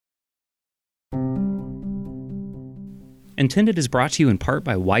Intended is brought to you in part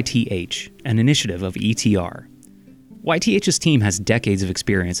by YTH, an initiative of ETR. YTH's team has decades of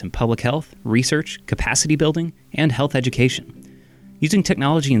experience in public health, research, capacity building, and health education. Using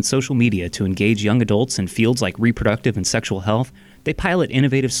technology and social media to engage young adults in fields like reproductive and sexual health, they pilot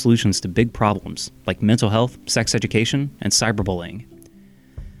innovative solutions to big problems like mental health, sex education, and cyberbullying.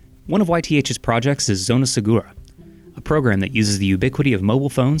 One of YTH's projects is Zona Segura, a program that uses the ubiquity of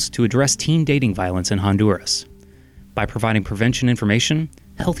mobile phones to address teen dating violence in Honduras. By providing prevention information,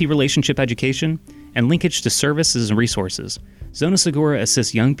 healthy relationship education, and linkage to services and resources, Zona Segura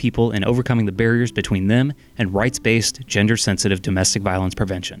assists young people in overcoming the barriers between them and rights-based, gender-sensitive domestic violence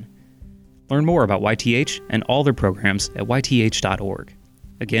prevention. Learn more about YTH and all their programs at yth.org.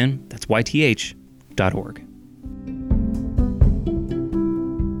 Again, that's yth.org.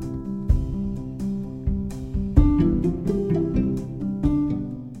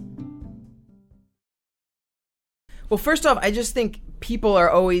 Well, first off, I just think people are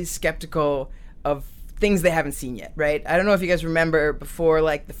always skeptical of things they haven't seen yet, right? I don't know if you guys remember before,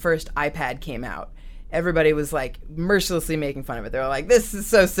 like, the first iPad came out. Everybody was, like, mercilessly making fun of it. They were like, this is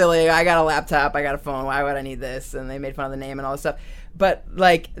so silly. I got a laptop. I got a phone. Why would I need this? And they made fun of the name and all this stuff. But,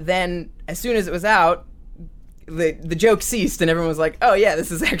 like, then as soon as it was out, the joke ceased and everyone was like, oh, yeah, this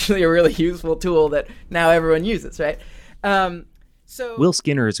is actually a really useful tool that now everyone uses, right? Will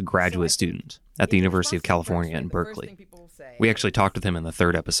Skinner is a graduate student at the University of California in Berkeley. We actually talked with him in the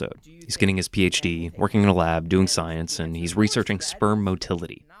third episode. He's getting his PhD, working in a lab, doing science, and he's researching sperm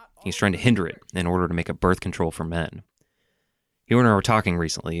motility. He's trying to hinder it in order to make a birth control for men. He and I were talking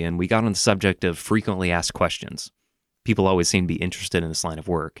recently, and we got on the subject of frequently asked questions. People always seem to be interested in this line of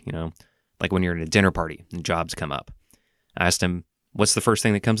work, like when you're at a dinner party and jobs come up. I asked him, what's the first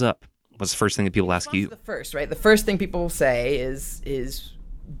thing that comes up? What's the first thing that people ask you? The first, right? The first thing people say is,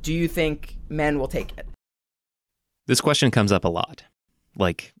 do you think men will take it? This question comes up a lot,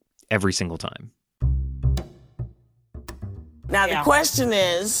 like every single time. Now the question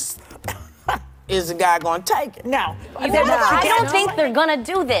is the guy going to take it? No. I don't think they're going to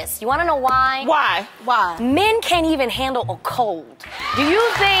do this. You want to know why? Why? Men can't even handle a cold. Do you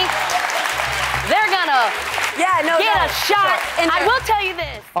think they're going to get a shot? And I will tell you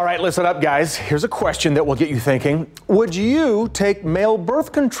this. All right, listen up, guys. Here's a question that will get you thinking. Would you take male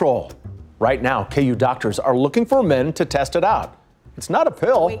birth control? Right now, KU doctors are looking for men to test it out. It's not a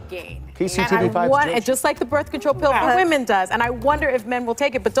pill. Weight gain. PCTV5. Just like the birth control pill for women does. And I wonder if men will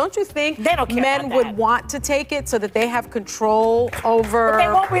take it. But don't you think men would want to take it so that they have control over they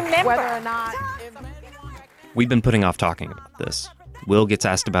won't remember whether or not? We've been putting off talking about this. Will gets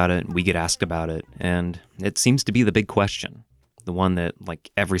asked about it, we get asked about it, and it seems to be the big question. The one that,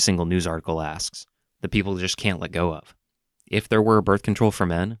 like, every single news article asks, that people just can't let go of. If there were birth control for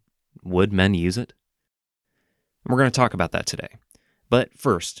men, would men use it? And we're going to talk about that today. But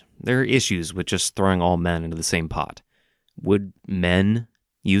first, there are issues with just throwing all men into the same pot. Would men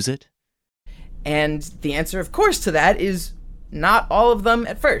use it? And the answer, of course, to that is not all of them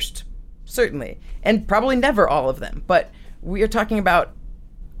at first, certainly. And probably never all of them. But we are talking about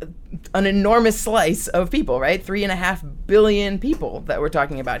an enormous slice of people, right? 3.5 billion people that we're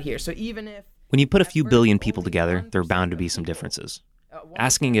talking about here. So even if... When you put a few billion people together, there are bound to be some differences.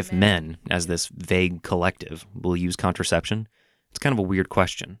 Asking if men, as this vague collective, will use contraception, it's kind of a weird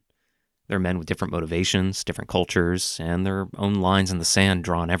question. There are men with different motivations, different cultures, and their own lines in the sand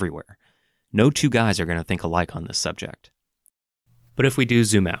drawn everywhere. No two guys are going to think alike on this subject. But if we do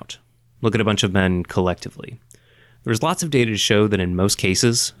zoom out, look at a bunch of men collectively, there's lots of data to show that in most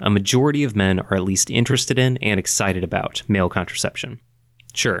cases, a majority of men are at least interested in and excited about male contraception.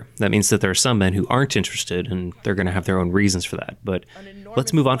 Sure, that means that there are some men who aren't interested, and they're going to have their own reasons for that, but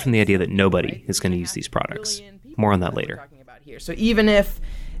let's move on from the idea that nobody is going to use these products. More on that later. So even if,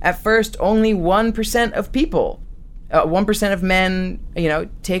 at first, only 1% of people, 1% of men,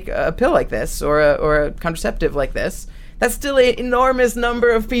 take a pill like this, or a contraceptive like this, that's still an enormous number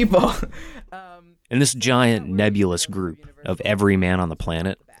of people. In this giant nebulous group of every man on the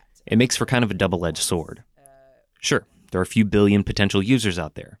planet, it makes for kind of a double-edged sword. Sure, there are a few billion potential users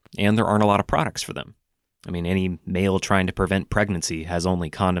out there, and there aren't a lot of products for them. I mean, any male trying to prevent pregnancy has only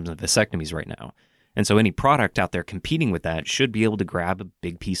condoms and vasectomies right now. And so any product out there competing with that should be able to grab a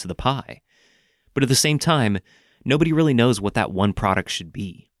big piece of the pie. But at the same time, nobody really knows what that one product should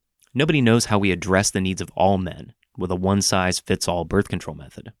be. Nobody knows how we address the needs of all men with a one-size-fits-all birth control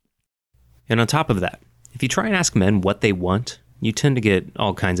method. And on top of that, if you try and ask men what they want, you tend to get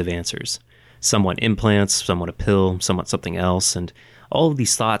all kinds of answers. Some want implants, some want a pill, some want something else, and all of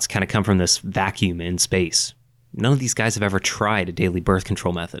these thoughts kind of come from this vacuum in space. None of these guys have ever tried a daily birth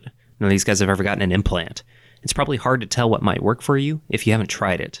control method. None of these guys have ever gotten an implant. it's probably hard to tell what might work for you if you haven't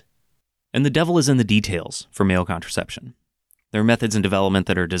tried it. And the devil is in the details for male contraception. There are methods in development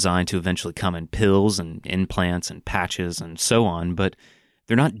that are designed to eventually come in pills and implants and patches and so on, but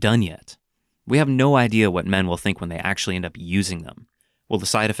they're not done yet. We have no idea what men will think when they actually end up using them. Will the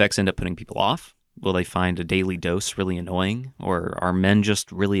side effects end up putting people off? Will they find a daily dose really annoying? Or are men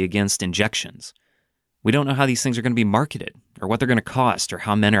just really against injections? We don't know how these things are going to be marketed, or what they're going to cost, or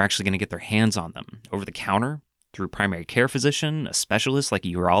how men are actually going to get their hands on them. Over the counter? Through a primary care physician? A specialist like a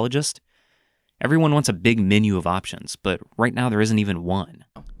urologist? Everyone wants a big menu of options, but right now there isn't even one.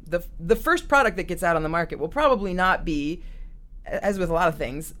 The first product that gets out on the market will probably not be, as with a lot of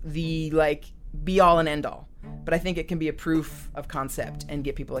things, the be-all and end-all. But I think it can be a proof of concept and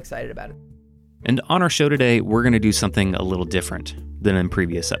get people excited about it. And on our show today, we're going to do something a little different than in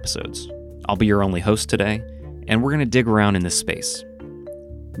previous episodes. I'll be your only host today, and we're going to dig around in this space.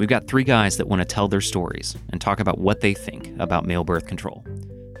 We've got 3 guys that want to tell their stories and talk about what they think about male birth control.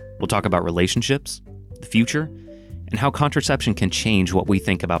 We'll talk about relationships, the future, and how contraception can change what we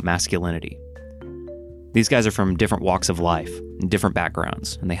think about masculinity. These guys are from different walks of life, and different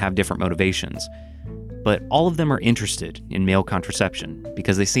backgrounds, and they have different motivations. But all of them are interested in male contraception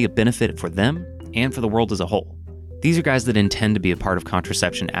because they see a benefit for them and for the world as a whole. These are guys that intend to be a part of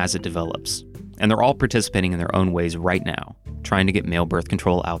contraception as it develops, and they're all participating in their own ways right now, trying to get male birth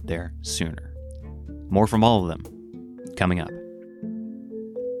control out there sooner. More from all of them, coming up.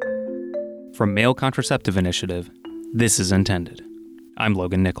 From Male Contraceptive Initiative, this is Intended. I'm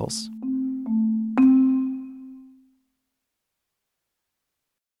Logan Nichols.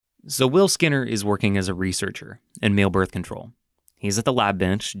 So Will Skinner is working as a researcher in male birth control. He's at the lab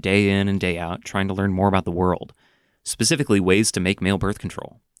bench day in and day out trying to learn more about the world, specifically ways to make male birth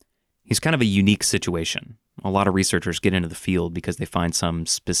control. He's kind of a unique situation. A lot of researchers get into the field because they find some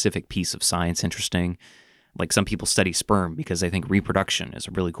specific piece of science interesting. Like some people study sperm because they think reproduction is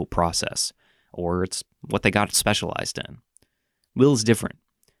a really cool process, or it's what they got specialized in. Will's different.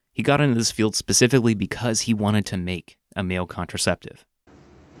 He got into this field specifically because he wanted to make a male contraceptive.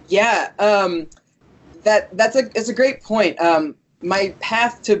 Yeah, it's a great point. My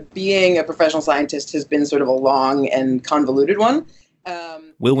path to being a professional scientist has been sort of a long and convoluted one.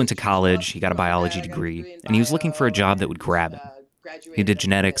 Will went to college, he got a biology degree, and he was looking for a job that would grab him. He did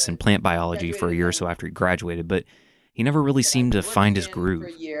genetics and plant biology for a year or so after he graduated, but he never really seemed to find his groove. For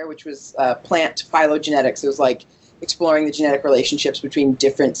a year, which was plant phylogenetics. It was like exploring the genetic relationships between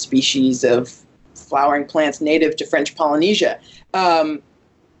different species of flowering plants native to French Polynesia.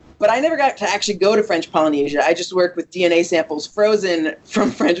 But I never got to actually go to French Polynesia. I just worked with DNA samples frozen from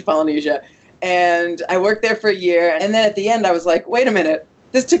French Polynesia. And I worked there for a year. And then at the end, I was like, wait a minute,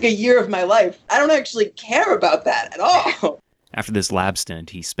 this took a year of my life. I don't actually care about that at all. After this lab stint,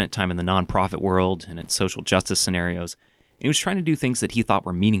 he spent time in the nonprofit world and in social justice scenarios. And he was trying to do things that he thought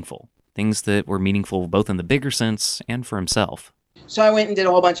were meaningful, things that were meaningful both in the bigger sense and for himself. So I went and did a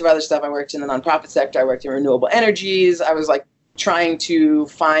whole bunch of other stuff. I worked in the nonprofit sector. I worked in renewable energies. I was trying to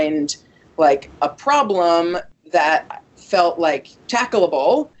find a problem that felt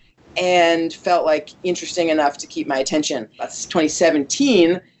tackleable and felt interesting enough to keep my attention. That's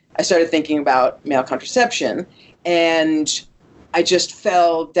 2017. I started thinking about male contraception, and I just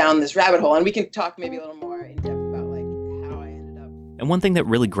fell down this rabbit hole. And we can talk maybe a little more in depth about how I ended up. And one thing that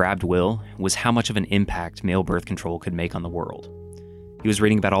really grabbed Will was how much of an impact male birth control could make on the world. He was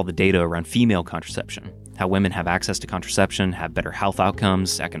reading about all the data around female contraception, how women have access to contraception, have better health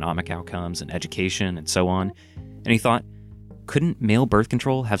outcomes, economic outcomes, and education, and so on. And he thought, couldn't male birth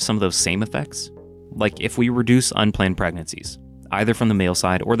control have some of those same effects? Like if we reduce unplanned pregnancies, either from the male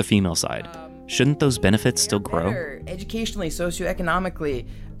side or the female side, shouldn't those benefits still grow? Educationally, socioeconomically.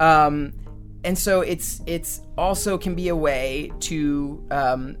 And so it's also can be a way to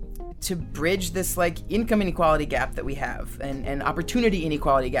bridge this income inequality gap that we have and opportunity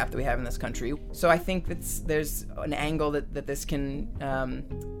inequality gap that we have in this country. So I think there's an angle that this can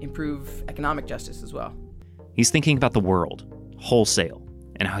improve economic justice as well. He's thinking about the world, wholesale,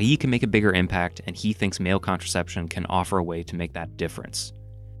 and how he can make a bigger impact, and he thinks male contraception can offer a way to make that difference.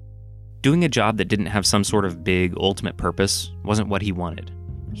 Doing a job that didn't have some sort of big ultimate purpose wasn't what he wanted.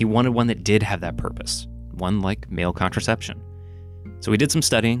 He wanted one that did have that purpose, one like male contraception. So he did some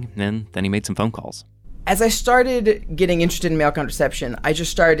studying, and then he made some phone calls. As I started getting interested in male contraception, I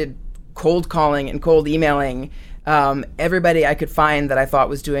just started cold calling and cold emailing everybody I could find that I thought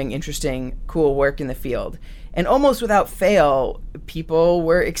was doing interesting, cool work in the field. And almost without fail, people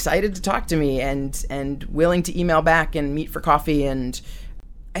were excited to talk to me and willing to email back and meet for coffee. And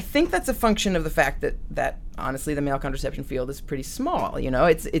I think that's a function of the fact that honestly, the male contraception field is pretty small.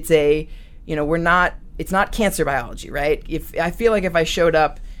 It's we're not it's not cancer biology, right? If I feel like if I showed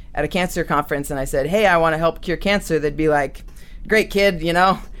up at a cancer conference and I said, hey, I want to help cure cancer, they'd be like, great kid, you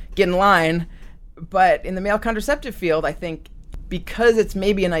know, get in line. But in the male contraceptive field, I think because it's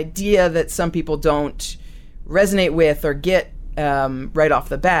maybe an idea that some people don't resonate with or get right off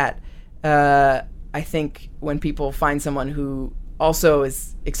the bat, I think when people find someone who also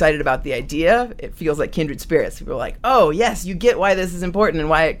is excited about the idea, it feels like kindred spirits. People are like, oh, yes, you get why this is important and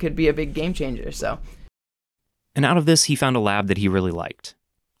why it could be a big game changer. So, and out of this, he found a lab that he really liked.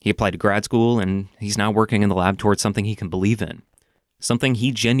 He applied to grad school, and he's now working in the lab towards something he can believe in, something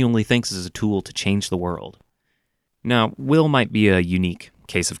he genuinely thinks is a tool to change the world. Now, Will might be a unique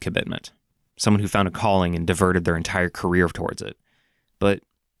case of commitment, someone who found a calling and diverted their entire career towards it. But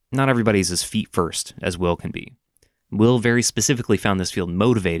not everybody's as feet first as Will can be. Will very specifically found this field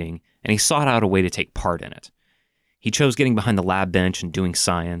motivating, and he sought out a way to take part in it. He chose getting behind the lab bench and doing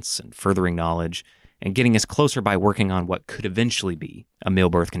science and furthering knowledge, and getting us closer by working on what could eventually be a male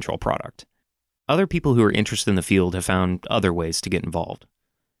birth control product. Other people who are interested in the field have found other ways to get involved.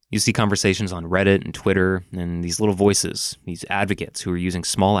 You see conversations on Reddit and Twitter, and these little voices, these advocates who are using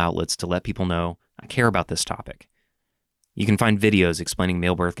small outlets to let people know, I care about this topic. You can find videos explaining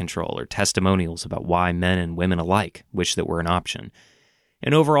male birth control or testimonials about why men and women alike wish that were an option.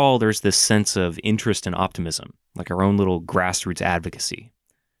 And overall, there's this sense of interest and optimism, like our own little grassroots advocacy.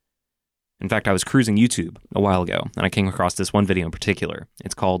 In fact, I was cruising YouTube a while ago, and I came across this one video in particular.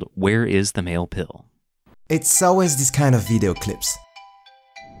 It's called, Where is the Male Pill? It's always this kind of video clips.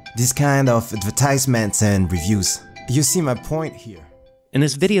 This kind of advertisements and reviews. You see my point here. And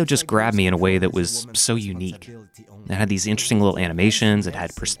this video just grabbed me in a way that was so unique. It had these interesting little animations, it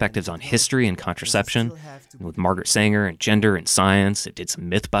had perspectives on history and contraception, and with Margaret Sanger and gender and science, it did some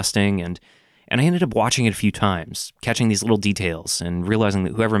myth-busting, and I ended up watching it a few times, catching these little details and realizing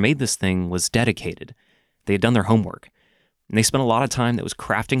that whoever made this thing was dedicated. They had done their homework. And they spent a lot of time that was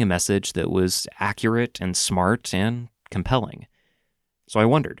crafting a message that was accurate and smart and compelling. So I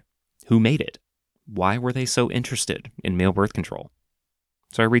wondered, who made it? Why were they so interested in male birth control?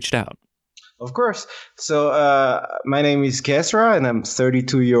 So I reached out. Of course. So my name is Kesra, and I'm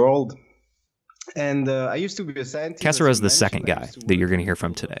 32-year-old. And I used to be a scientist. Kesra is the second guy that you're going to hear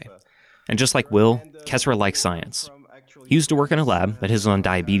from today. And just like Will, Kesra likes science. He used to work in a lab that is on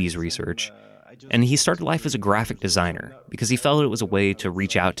diabetes research, and he started life as a graphic designer because he felt it was a way to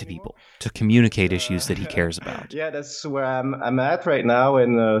reach out to people, to communicate issues that he cares about. Yeah, that's where I'm at right now,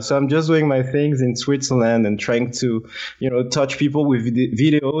 and so I'm just doing my things in Switzerland and trying to, touch people with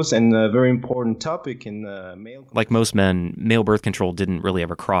videos and a very important topic in male. Like most men, male birth control didn't really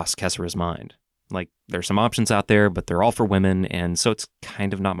ever cross Kesra's mind. Like, there's some options out there, but they're all for women, and so it's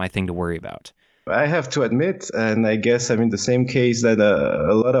kind of not my thing to worry about. I have to admit, and I guess I'm in the same case that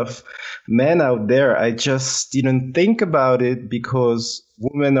a lot of men out there, I just didn't think about it because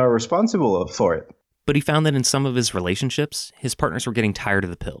women are responsible for it. But he found that in some of his relationships, his partners were getting tired of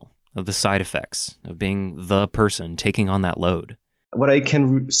the pill, of the side effects, of being the person taking on that load. What I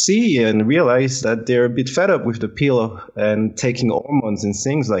can see and realize that they're a bit fed up with the pill and taking hormones and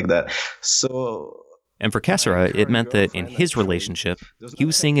things like that. And for Kesra, it meant that in his relationship, he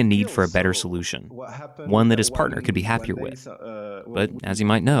was seeing a need for a better solution, one that his partner could be happier with. But as you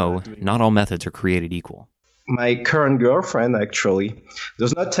might know, not all methods are created equal. My current girlfriend actually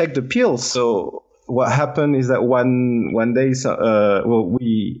does not take the pill, so what happened is that one day,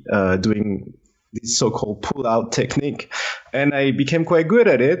 we doing this so-called pull-out technique, and I became quite good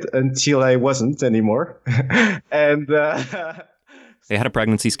at it until I wasn't anymore. And they had a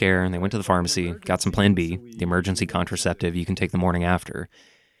pregnancy scare, and they went to the pharmacy, got some Plan B, the emergency contraceptive you can take the morning after.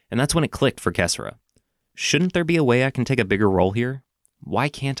 And that's when it clicked for Kesra. Shouldn't there be a way I can take a bigger role here? Why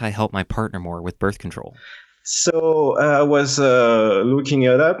can't I help my partner more with birth control? So I was looking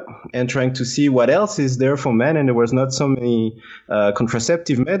it up and trying to see what else is there for men, and there was not so many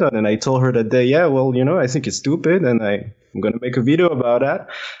contraceptive methods. And I told her that day, I think it's stupid, and I'm going to make a video about that.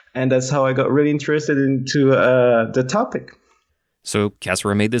 And that's how I got really interested into the topic. So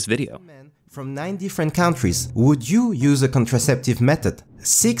Kesra made this video. From 9 different countries, would you use a contraceptive method?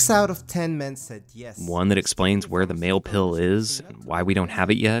 6 out of 10 men said yes. One that explains where the male pill is, and why we don't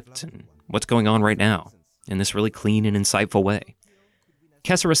have it yet, and what's going on right now, in this really clean and insightful way.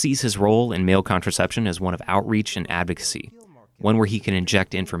 Kesra sees his role in male contraception as one of outreach and advocacy, one where he can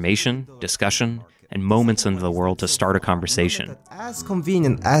inject information, discussion, and moments into the world to start a conversation. As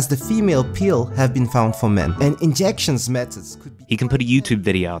convenient as the female pill have been found for men, and injections methods could be... He can put a YouTube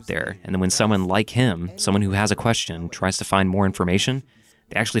video out there, and then when someone like him, someone who has a question, tries to find more information,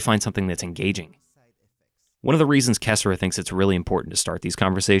 they actually find something that's engaging. One of the reasons Kessera thinks it's really important to start these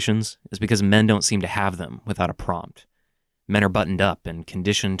conversations is because men don't seem to have them without a prompt. Men are buttoned up and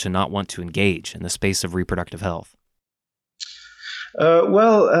conditioned to not want to engage in the space of reproductive health.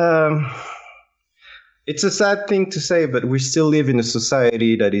 It's a sad thing to say, but we still live in a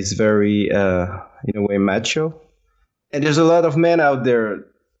society that is very, in a way, macho. And there's a lot of men out there,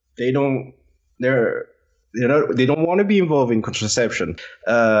 they don't want to be involved in contraception.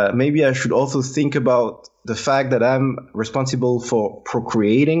 Maybe I should also think about the fact that I'm responsible for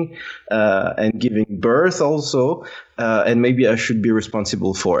procreating and giving birth also, and maybe I should be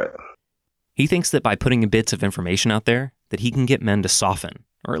responsible for it. He thinks that by putting bits of information out there, that he can get men to soften,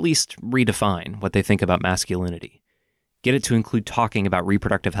 or at least redefine what they think about masculinity. Get it to include talking about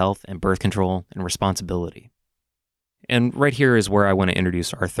reproductive health and birth control and responsibility. And right here is where I want to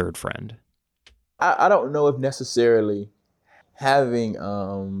introduce our third friend. I don't know if necessarily having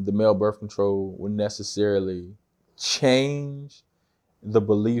the male birth control would necessarily change the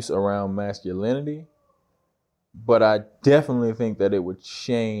beliefs around masculinity, but I definitely think that it would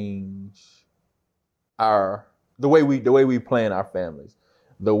change the way we plan our families,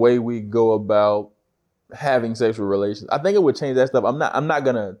 the way we go about having sexual relations. I think it would change that stuff. I'm not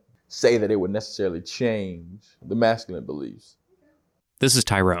gonna say that it would necessarily change the masculine beliefs. This is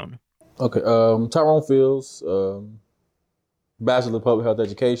Tyrone. Okay, Tyrone Fields, Bachelor of Public Health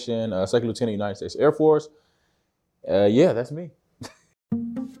Education, Second Lieutenant, United States Air Force. Yeah, that's me.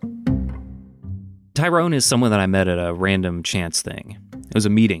 Tyrone is someone that I met at a random chance thing. It was a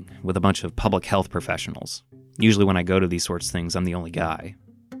meeting with a bunch of public health professionals. Usually when I go to these sorts of things, I'm the only guy.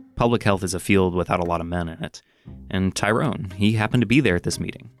 Public health is a field without a lot of men in it. And Tyrone, he happened to be there at this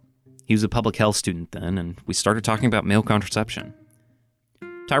meeting. He was a public health student then, and we started talking about male contraception.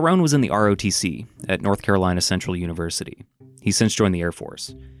 Tyrone was in the ROTC at North Carolina Central University. He's since joined the Air Force.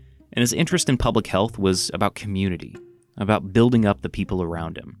 And his interest in public health was about community, about building up the people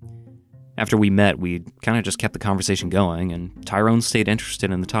around him. After we met, we kind of just kept the conversation going, and Tyrone stayed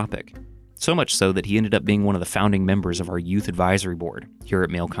interested in the topic. So much so that he ended up being one of the founding members of our Youth Advisory Board here at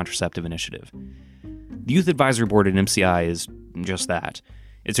Male Contraceptive Initiative. The Youth Advisory Board at MCI is just that.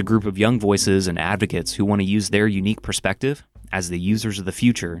 It's a group of young voices and advocates who want to use their unique perspective as the users of the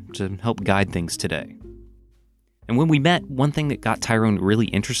future to help guide things today. And when we met, one thing that got Tyrone really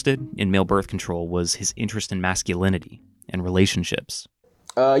interested in male birth control was his interest in masculinity and relationships.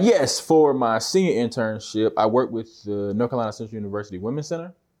 Yes, for my senior internship, I worked with the North Carolina Central University Women's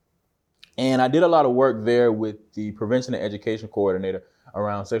Center. And I did a lot of work there with the Prevention and Education Coordinator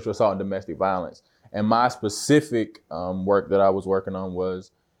around sexual assault and domestic violence. And my specific work that I was working on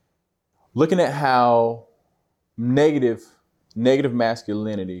was looking at how negative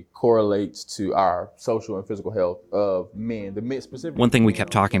masculinity correlates to our social and physical health of men. The men specifically. One thing we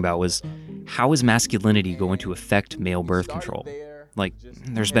kept talking about was, how is masculinity going to affect male birth control? Like,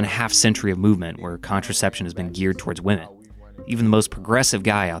 there's been a half century of movement where contraception has been geared towards women. Even the most progressive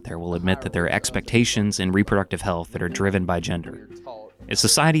guy out there will admit that there are expectations in reproductive health that are driven by gender. If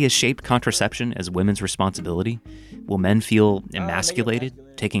society has shaped contraception as women's responsibility, will men feel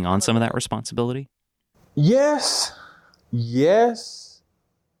emasculated taking on some of that responsibility? Yes,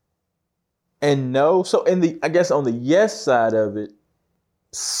 and no. So I guess on the yes side of it,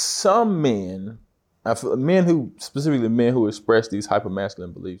 some men, specifically men who express these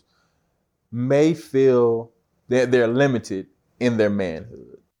hypermasculine beliefs, may feel that they're limited in their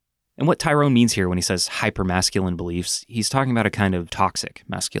manhood. And what Tyrone means here when he says hypermasculine beliefs, he's talking about a kind of toxic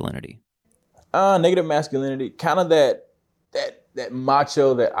masculinity. Negative masculinity, kind of that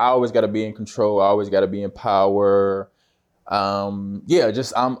macho that I always got to be in control, I always got to be in power. I'm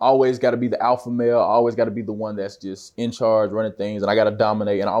always got to be the alpha male, I always got to be the one that's just in charge, running things, and I got to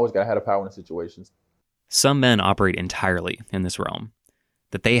dominate, and I always got to have the power in the situations. Some men operate entirely in this realm,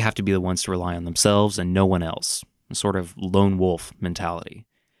 that they have to be the ones to rely on themselves and no one else, a sort of lone wolf mentality.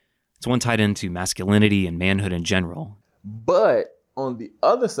 It's one tied into masculinity and manhood in general. But on the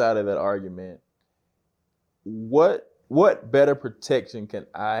other side of that argument, what better protection can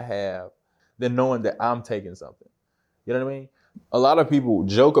I have than knowing that I'm taking something? You know what I mean? A lot of people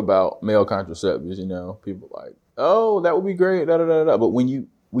joke about male contraceptives, people like, oh, that would be great, da da da da. But when you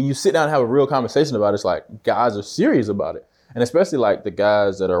sit down and have a real conversation about it, it's like guys are serious about it. And especially like the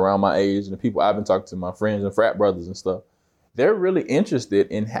guys that are around my age and the people I've been talking to, my friends and frat brothers and stuff, they're really interested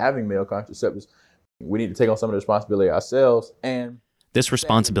in having male contraceptives. We need to take on some of the responsibility ourselves. And this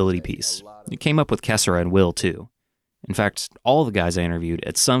responsibility piece, it came up with Kessera and Will too. In fact, all the guys I interviewed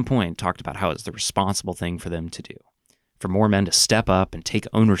at some point talked about how it's the responsible thing for them to do. For more men to step up and take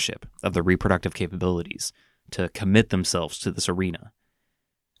ownership of their reproductive capabilities, to commit themselves to this arena.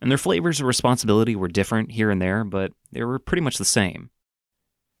 and their flavors of responsibility were different here and there, but they were pretty much the same.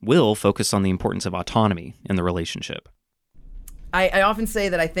 Will focused on the importance of autonomy in the relationship. I often say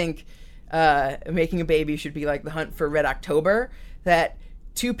that I think making a baby should be like the hunt for Red October, that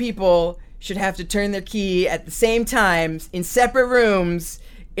two people should have to turn their key at the same times in separate rooms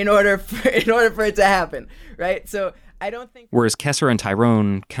in order for it to happen, right? So I don't think... Whereas Kesara and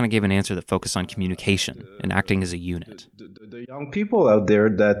Tyrone kind of gave an answer that focused on communication and acting as a unit. The young people out there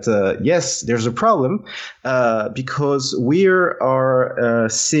that, yes, there's a problem because we are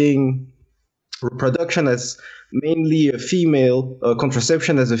seeing reproduction as mainly a female,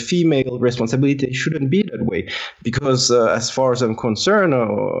 contraception as a female responsibility. It shouldn't be that way because as far as I'm concerned,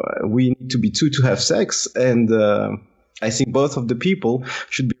 we need to be two to have sex, and I think both of the people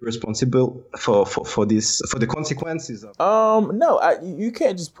should be responsible for the consequences of No, you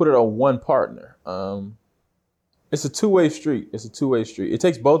can't just put it on one partner. It's a two-way street. It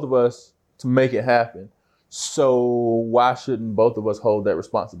takes both of us to make it happen. So why shouldn't both of us hold that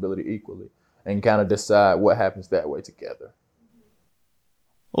responsibility equally and kind of decide what happens that way together?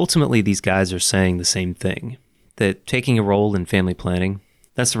 Ultimately, these guys are saying the same thing, that taking a role in family planning,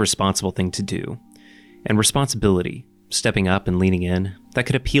 that's the responsible thing to do. And responsibility, stepping up and leaning in, that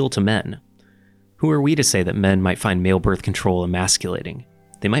could appeal to men. Who are we to say that men might find male birth control emasculating?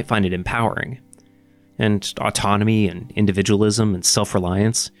 They might find it empowering. And autonomy and individualism and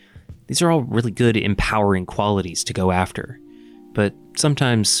self-reliance, these are all really good empowering qualities to go after. But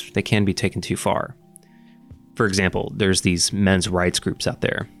sometimes they can be taken too far. For example, there's these men's rights groups out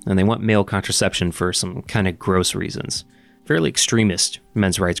there, and they want male contraception for some kind of gross reasons. Fairly extremist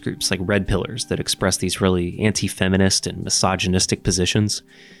men's rights groups like Red Pillars that express these really anti-feminist and misogynistic positions.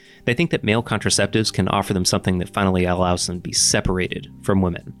 They think that male contraceptives can offer them something that finally allows them to be separated from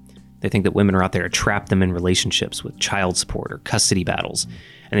women. They think that women are out there to trap them in relationships with child support or custody battles,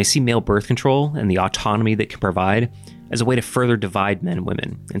 and they see male birth control and the autonomy that can provide as a way to further divide men and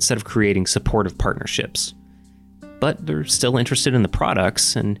women instead of creating supportive partnerships. But they're still interested in the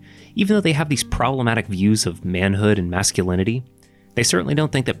products, and even though they have these problematic views of manhood and masculinity, they certainly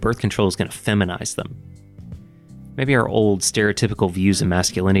don't think that birth control is going to feminize them. Maybe our old stereotypical views of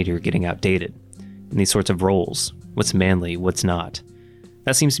masculinity are getting outdated, and these sorts of roles, what's manly, what's not,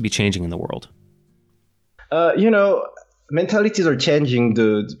 that seems to be changing in the world. Mentalities are changing.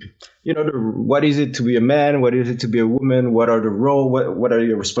 What is it to be a man? What is it to be a woman? What are the roles? What are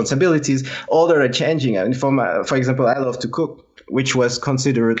your responsibilities? All that are changing. And for example, I love to cook, which was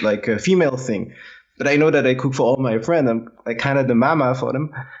considered like a female thing. But I know that I cook for all my friends. I'm like kind of the mama for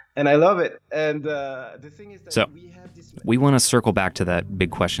them, and I love it. And the thing is that we want to circle back to that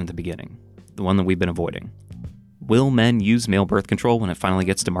big question at the beginning, the one that we've been avoiding. Will men use male birth control when it finally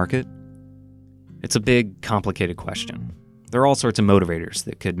gets to market? It's a big, complicated question. There are all sorts of motivators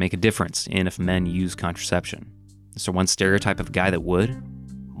that could make a difference in if men use contraception. Is there one stereotype of a guy that would?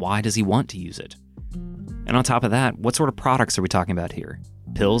 Why does he want to use it? And on top of that, what sort of products are we talking about here?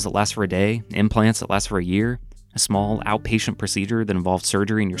 Pills that last for a day? Implants that last for a year? A small outpatient procedure that involves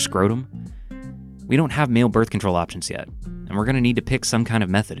surgery in your scrotum? We don't have male birth control options yet, and we're going to need to pick some kind of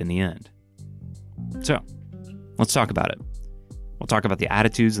method in the end. So, let's talk about it. We'll talk about the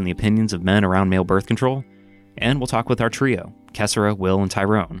attitudes and the opinions of men around male birth control, and we'll talk with our trio, Kesara, Will, and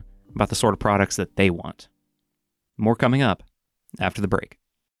Tyrone, about the sort of products that they want. More coming up after the break.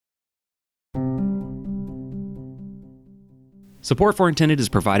 Support for Intended is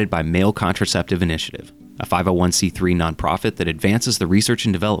provided by Male Contraceptive Initiative, a 501c3 nonprofit that advances the research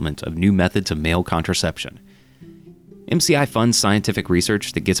and development of new methods of male contraception. MCI funds scientific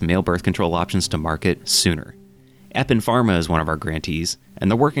research that gets male birth control options to market sooner. Eppin Pharma is one of our grantees,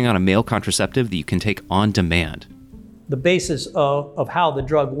 and they're working on a male contraceptive that you can take on demand. The basis of how the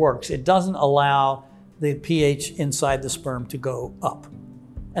drug works, it doesn't allow the pH inside the sperm to go up.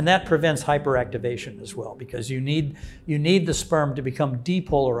 And that prevents hyperactivation as well, because you need the sperm to become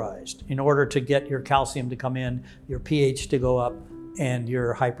depolarized in order to get your calcium to come in, your pH to go up, and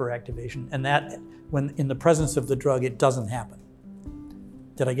your hyperactivation. And that, when in the presence of the drug, it doesn't happen.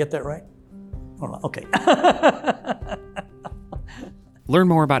 Did I get that right? Okay. Learn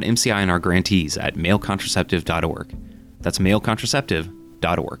more about MCI and our grantees at malecontraceptive.org. That's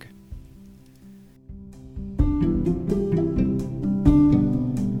malecontraceptive.org.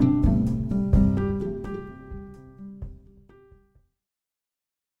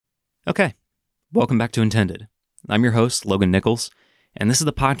 Okay, welcome back to Intended. I'm your host, Logan Nichols, and this is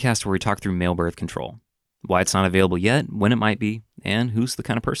the podcast where we talk through male birth control, why it's not available yet, when it might be, and who's the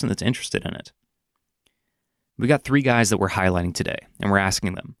kind of person that's interested in it. We got 3 guys that we're highlighting today, and we're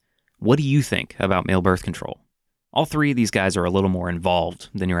asking them, what do you think about male birth control? All three of these guys are a little more involved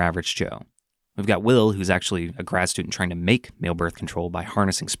than your average Joe. We've got Will, who's actually a grad student trying to make male birth control by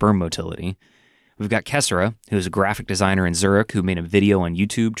harnessing sperm motility. We've got Kessera, who's a graphic designer in Zurich who made a video on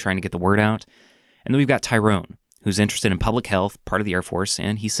YouTube trying to get the word out. And then we've got Tyrone, who's interested in public health, part of the Air Force,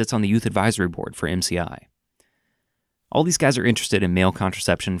 and he sits on the youth advisory board for MCI. All these guys are interested in male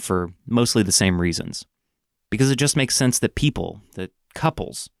contraception for mostly the same reasons. Because it just makes sense that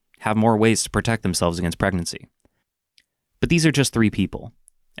couples, have more ways to protect themselves against pregnancy. But these are just three people.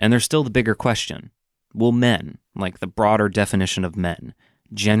 And there's still the bigger question. Will men, like the broader definition of men,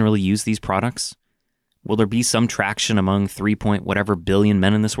 generally use these products? Will there be some traction among 3-point-whatever billion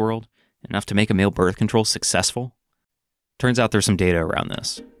men in this world, enough to make a male birth control successful? Turns out there's some data around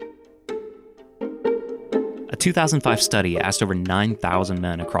this. A 2005 study asked over 9,000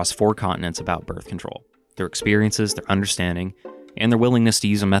 men across 4 continents about birth control, their experiences, their understanding, and their willingness to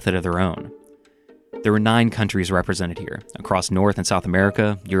use a method of their own. There were 9 countries represented here, across North and South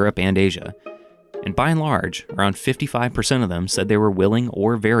America, Europe, and Asia. And by and large, around 55% of them said they were willing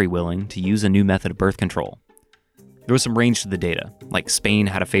or very willing to use a new method of birth control. There was some range to the data, like Spain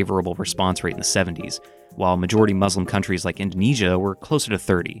had a favorable response rate in the 70s, while majority Muslim countries like Indonesia were closer to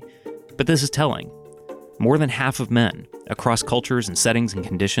 30. But this is telling. More than half of men, across cultures and settings and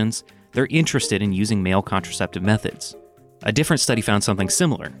conditions, they're interested in using male contraceptive methods. A different study found something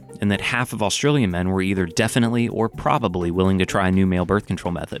similar, in that half of Australian men were either definitely or probably willing to try a new male birth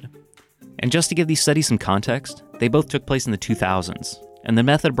control method. And just to give these studies some context, they both took place in the 2000s, and the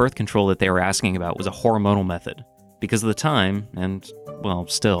method of birth control that they were asking about was a hormonal method. Because of the time, and, well,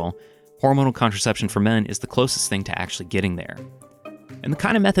 still, hormonal contraception for men is the closest thing to actually getting there. And the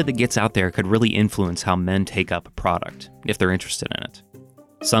kind of method that gets out there could really influence how men take up a product, if they're interested in it.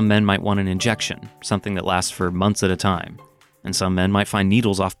 Some men might want an injection, something that lasts for months at a time. And some men might find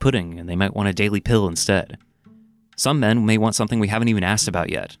needles off-putting, and they might want a daily pill instead. Some men may want something we haven't even asked about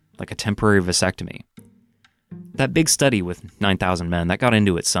yet, like a temporary vasectomy. That big study with 9,000 men, that got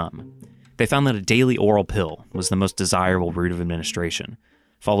into it some. They found that a daily oral pill was the most desirable route of administration,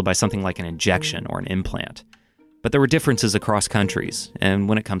 followed by something like an injection or an implant. But there were differences across countries, and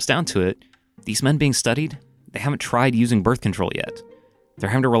when it comes down to it, these men being studied, they haven't tried using birth control yet. They're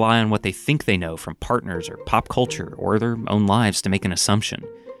having to rely on what they think they know from partners or pop culture or their own lives to make an assumption.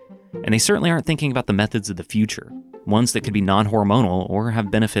 And they certainly aren't thinking about the methods of the future, ones that could be non-hormonal or have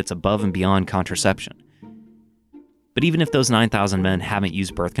benefits above and beyond contraception. But even if those 9,000 men haven't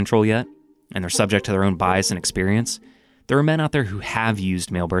used birth control yet, and they're subject to their own bias and experience, there are men out there who have used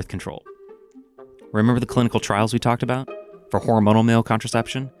male birth control. Remember the clinical trials we talked about for hormonal male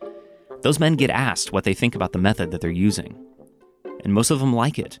contraception? Those men get asked what they think about the method that they're using. And most of them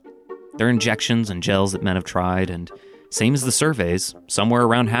like it. They're injections and gels that men have tried, and same as the surveys, somewhere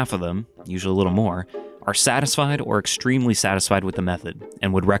around half of them, usually a little more, are satisfied or extremely satisfied with the method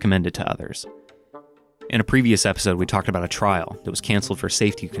and would recommend it to others. In a previous episode, we talked about a trial that was canceled for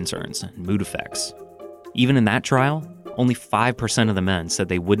safety concerns and mood effects. Even in that trial, only 5% of the men said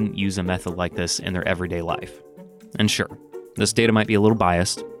they wouldn't use a method like this in their everyday life. And sure, this data might be a little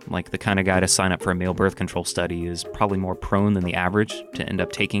biased, like the kind of guy to sign up for a male birth control study is probably more prone than the average to end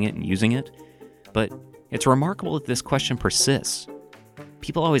up taking it and using it, but it's remarkable that this question persists.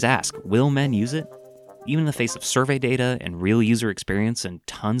 People always ask, will men use it? Even in the face of survey data and real user experience and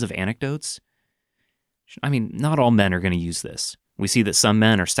tons of anecdotes? I mean, not all men are going to use this. We see that some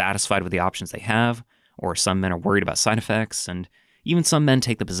men are satisfied with the options they have, or some men are worried about side effects, and even some men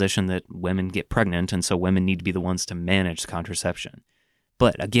take the position that women get pregnant and so women need to be the ones to manage contraception.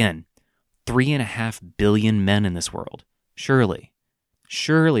 But again, 3.5 billion men in this world. Surely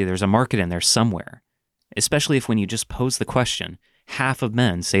there's a market in there somewhere. Especially if when you just pose the question, half of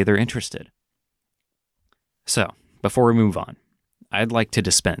men say they're interested. So, before we move on, I'd like to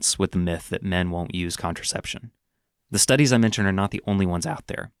dispense with the myth that men won't use contraception. The studies I mentioned are not the only ones out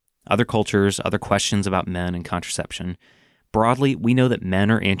there. Other cultures, other questions about men and contraception. Broadly, we know that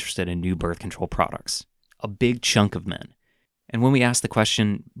men are interested in new birth control products. A big chunk of men. And when we ask the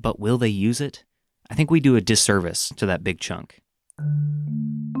question, but will they use it? I think we do a disservice to that big chunk.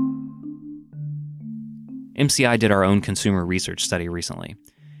 MCI did our own consumer research study recently,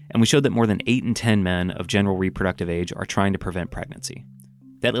 and we showed that more than 8 in 10 men of general reproductive age are trying to prevent pregnancy.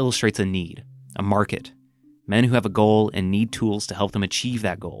 That illustrates a need, a market, men who have a goal and need tools to help them achieve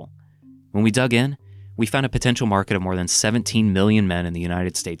that goal. When we dug in, we found a potential market of more than 17 million men in the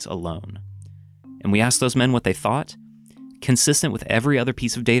United States alone. And we asked those men what they thought. Consistent with every other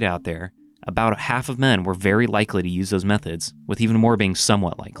piece of data out there, about half of men were very likely to use those methods, with even more being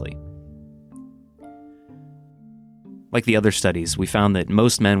somewhat likely. Like the other studies, we found that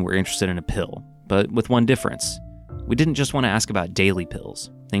most men were interested in a pill, but with one difference. We didn't just want to ask about daily pills,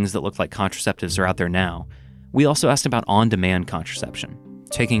 things that look like contraceptives are out there now. We also asked about on-demand contraception,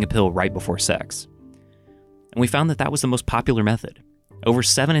 taking a pill right before sex. And we found that that was the most popular method. Over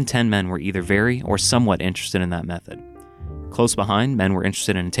 7 in 10 men were either very or somewhat interested in that method. Close behind, men were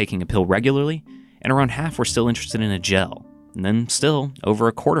interested in taking a pill regularly, and around half were still interested in a gel. And then still, over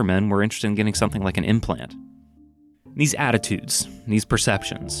a quarter men were interested in getting something like an implant. These attitudes, these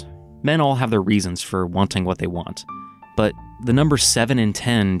perceptions, men all have their reasons for wanting what they want. But the number 7 in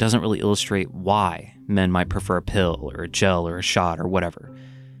 10 doesn't really illustrate why men might prefer a pill or a gel or a shot or whatever.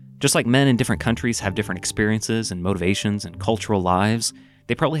 Just like men in different countries have different experiences and motivations and cultural lives,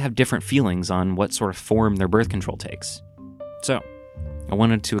 they probably have different feelings on what sort of form their birth control takes. So, I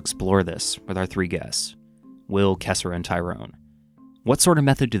wanted to explore this with our 3 guests, Will, Kesara, and Tyrone. What sort of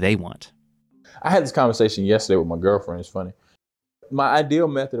method do they want? I had this conversation yesterday with my girlfriend. It's funny. My ideal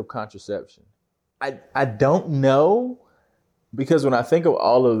method of contraception. I don't know, because when I think of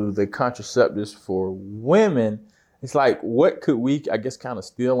all of the contraceptives for women, it's like, what could we, I guess, kind of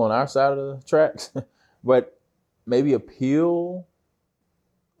steal on our side of the tracks? But maybe a pill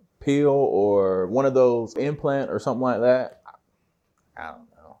or one of those implant or something like that. I don't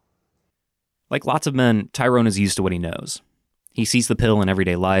know. Like lots of men, Tyrone is used to what he knows. He sees the pill in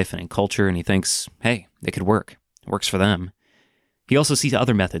everyday life and in culture, and he thinks, hey, it could work. It works for them. He also sees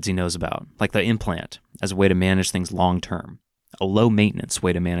other methods he knows about, like the implant, as a way to manage things long-term, a low-maintenance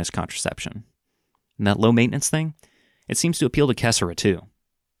way to manage contraception. And that low-maintenance thing, it seems to appeal to Kesara too.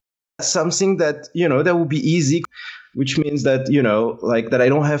 Something that, that would be easy, which means that, like that I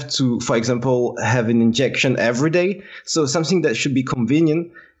don't have to, for example, have an injection every day. So something that should be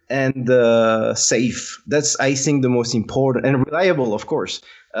convenient and safe. That's, I think, the most important, and reliable, of course.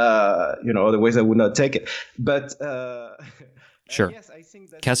 Otherwise I would not take it. But sure,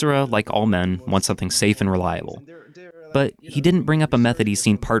 Kesara, like all men, wants something safe and reliable. But he didn't bring up a method he's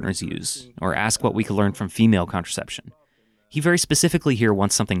seen partners use, or ask what we could learn from female contraception. He very specifically here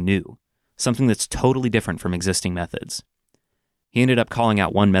wants something new, something that's totally different from existing methods. He ended up calling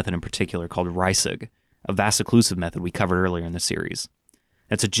out one method in particular called Rysug, a vas-occlusive method we covered earlier in the series.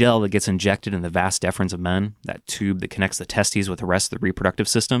 It's a gel that gets injected in the vas deferens of men, that tube that connects the testes with the rest of the reproductive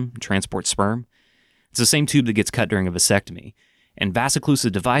system and transports sperm. It's the same tube that gets cut during a vasectomy, and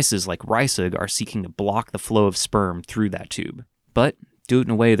vas-occlusive devices like Rysug are seeking to block the flow of sperm through that tube, but do it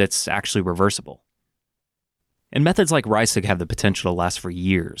in a way that's actually reversible. And methods like Rysug have the potential to last for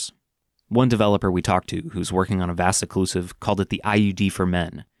years. One developer we talked to who's working on a vas-occlusive called it the IUD for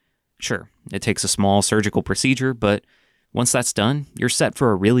men. Sure, it takes a small surgical procedure, but once that's done, you're set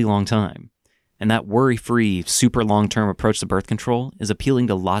for a really long time. And that worry-free, super long-term approach to birth control is appealing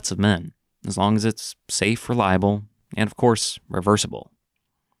to lots of men, as long as it's safe, reliable, and of course, reversible.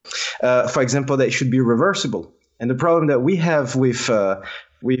 For example, that should be reversible. And the problem that we have with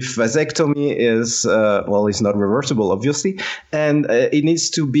vasectomy is, it's not reversible, obviously, and it needs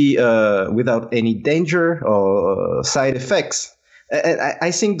to be without any danger or side effects. And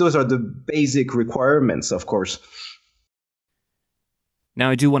I think those are the basic requirements, of course. Now,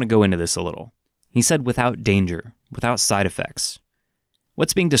 I do want to go into this a little. He said without danger, without side effects.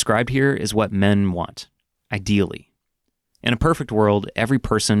 What's being described here is what men want, ideally. In a perfect world, every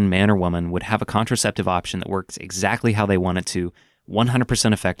person, man or woman, would have a contraceptive option that works exactly how they want it to,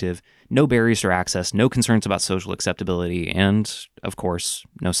 100% effective, no barriers to access, no concerns about social acceptability, and, of course,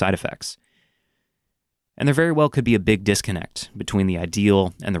 no side effects. And there very well could be a big disconnect between the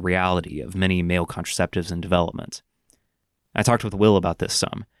ideal and the reality of many male contraceptives in development. I talked with Will about this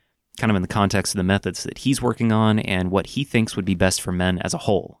some, kind of in the context of the methods that he's working on and what he thinks would be best for men as a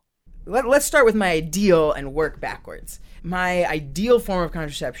whole. Let's start with my ideal and work backwards. My ideal form of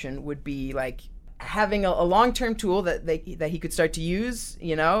contraception would be like having a long-term tool that he could start to use,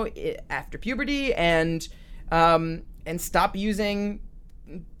 after puberty and stop using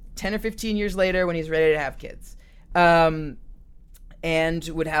 10 or 15 years later when he's ready to have kids, and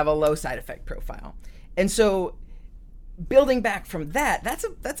would have a low side effect profile. And so building back from that's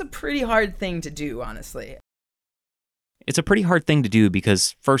a pretty hard thing to do, honestly. It's a pretty hard thing to do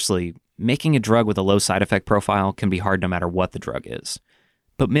because, firstly, making a drug with a low side effect profile can be hard no matter what the drug is.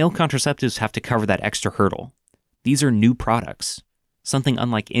 But male contraceptives have to cover that extra hurdle. These are new products, something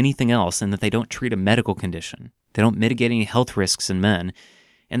unlike anything else in that they don't treat a medical condition. They don't mitigate any health risks in men,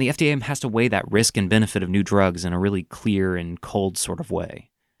 and the FDA has to weigh that risk and benefit of new drugs in a really clear and cold sort of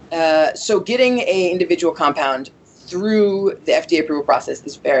way. So getting an individual compound through the FDA approval process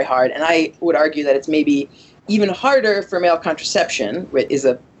is very hard, and I would argue that it's maybe even harder for male contraception, which is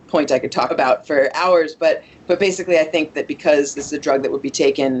a point I could talk about for hours, but basically I think that because this is a drug that would be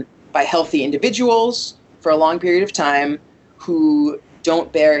taken by healthy individuals for a long period of time who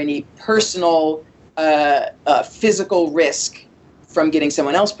don't bear any personal physical risk from getting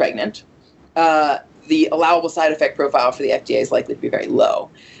someone else pregnant, the allowable side effect profile for the FDA is likely to be very low.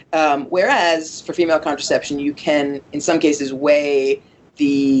 Whereas for female contraception, you can, in some cases, weigh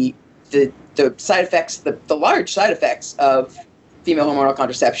the side effects, the large side effects of female hormonal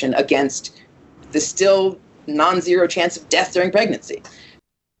contraception against the still non-zero chance of death during pregnancy.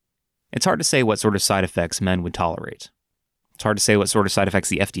 It's hard to say what sort of side effects men would tolerate. It's hard to say what sort of side effects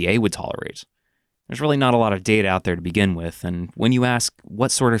the FDA would tolerate. There's really not a lot of data out there to begin with, and when you ask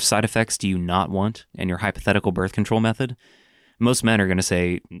what sort of side effects do you not want in your hypothetical birth control method, most men are going to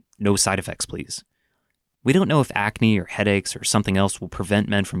say, no side effects, please. We don't know if acne or headaches or something else will prevent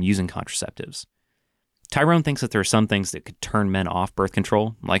men from using contraceptives. Tyrone thinks that there are some things that could turn men off birth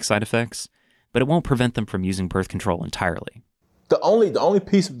control, like side effects, but it won't prevent them from using birth control entirely. The only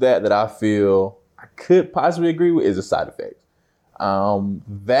piece of that I feel I could possibly agree with is the side effects.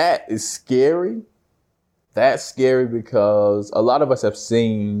 That is scary. That's scary because a lot of us have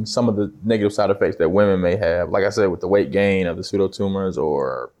seen some of the negative side effects that women may have. Like I said, with the weight gain of the pseudotumors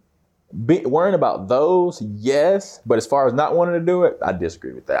or worrying about those, yes. But as far as not wanting to do it, I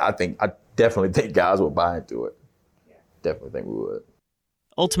disagree with that. I definitely think guys would buy into it. Definitely think we would.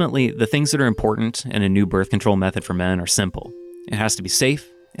 Ultimately, the things that are important in a new birth control method for men are simple. It has to be safe,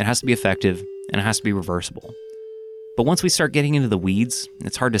 it has to be effective, and it has to be reversible. But once we start getting into the weeds,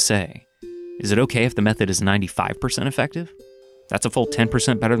 it's hard to say. Is it okay if the method is 95% effective? That's a full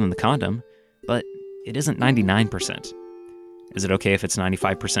 10% better than the condom, but it isn't 99%. Is it okay if it's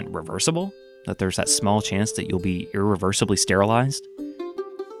 95% reversible? That there's that small chance that you'll be irreversibly sterilized?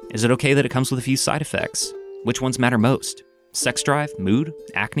 Is it okay that it comes with a few side effects? Which ones matter most? Sex drive? Mood?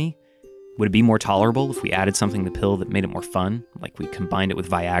 Acne? Would it be more tolerable if we added something to the pill that made it more fun, like we combined it with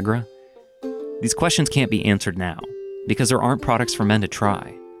Viagra? These questions can't be answered now, because there aren't products for men to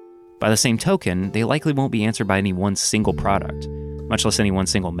try. By the same token, they likely won't be answered by any one single product, much less any one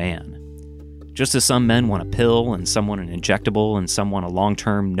single man. Just as some men want a pill, and some want an injectable, and some want a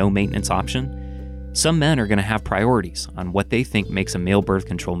long-term, no-maintenance option, some men are going to have priorities on what they think makes a male birth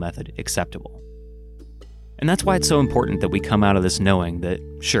control method acceptable. And that's why it's so important that we come out of this knowing that,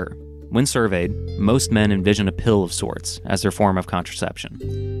 sure, when surveyed, most men envision a pill of sorts as their form of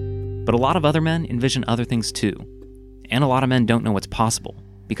contraception. But a lot of other men envision other things too. And a lot of men don't know what's possible,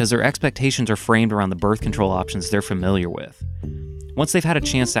 because their expectations are framed around the birth control options they're familiar with. Once they've had a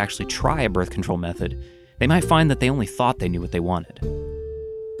chance to actually try a birth control method, they might find that they only thought they knew what they wanted.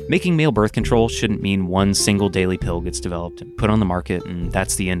 Making male birth control shouldn't mean one single daily pill gets developed and put on the market and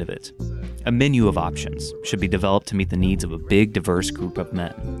that's the end of it. A menu of options should be developed to meet the needs of a big, diverse group of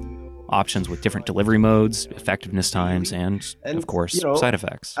men. Options with different delivery modes, effectiveness times, and of course, side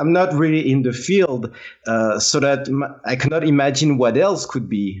effects. I'm not really in the field, so that I cannot imagine what else could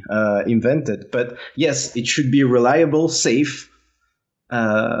be invented. But yes, it should be reliable, safe,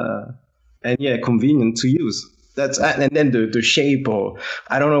 and convenient to use. And then the shape, or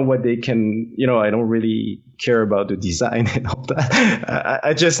I don't know what they can. I don't really care about the design and all that.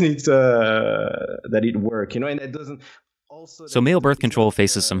 I just need that it work. And it doesn't. So male birth control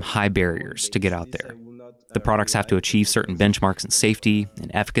faces some high barriers to get out there. The products have to achieve certain benchmarks in safety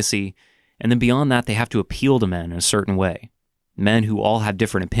and efficacy, and then beyond that, they have to appeal to men in a certain way. Men who all have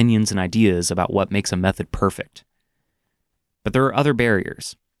different opinions and ideas about what makes a method perfect. But there are other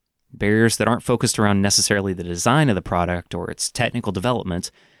barriers. Barriers that aren't focused around necessarily the design of the product or its technical development,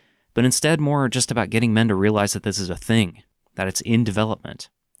 but instead more just about getting men to realize that this is a thing, that it's in development.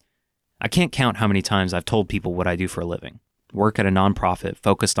 I can't count how many times I've told people what I do for a living, work at a nonprofit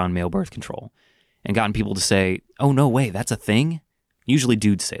focused on male birth control, and gotten people to say, oh, no way, that's a thing? Usually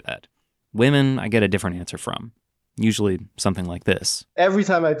dudes say that. Women, I get a different answer from. Usually something like this. Every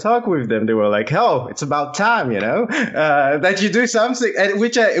time I talk with them, they were like, oh, it's about time, that you do something,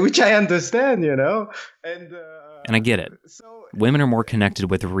 which I understand, And I get it. Women are more connected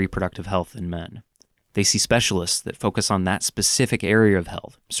with reproductive health than men. They see specialists that focus on that specific area of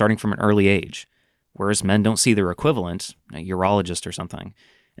health, starting from an early age, whereas men don't see their equivalent, a urologist or something,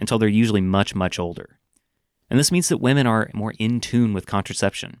 until they're usually much, much older. And this means that women are more in tune with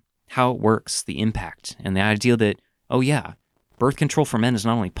contraception, how it works, the impact, and the idea that, oh yeah, birth control for men is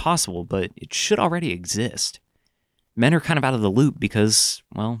not only possible, but it should already exist. Men are kind of out of the loop because,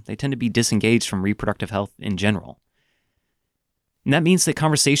 well, they tend to be disengaged from reproductive health in general. And that means that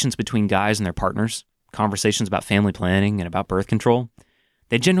conversations between guys and their partners, conversations about family planning and about birth control,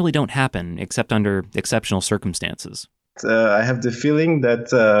 they generally don't happen except under exceptional circumstances, I have the feeling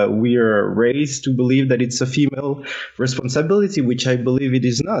that we are raised to believe that it's a female responsibility, which I believe it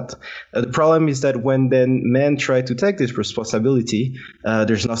is not. The problem is that when then men try to take this responsibility,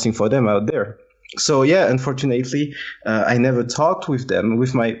 there's nothing for them out there. So yeah, unfortunately, I never talked with them,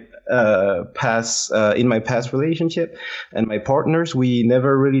 with my in my past relationship and my partners. We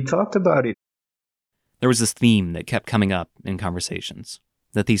never really talked about it. There was this theme that kept coming up in conversations,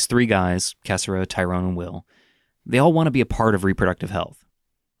 that these three guys, Kessera, Tyrone, and Will, they all want to be a part of reproductive health.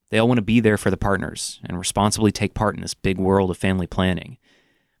 They all want to be there for the partners and responsibly take part in this big world of family planning.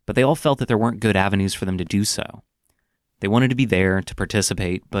 But they all felt that there weren't good avenues for them to do so. They wanted to be there to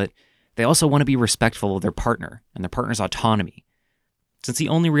participate, but they also want to be respectful of their partner and their partner's autonomy. Since the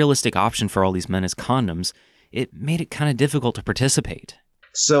only realistic option for all these men is condoms, it made it kind of difficult to participate.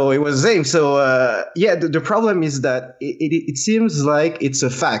 So it was the same. So the problem is that it seems like it's a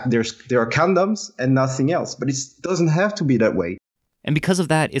fact. There are condoms and nothing else, but it doesn't have to be that way. And because of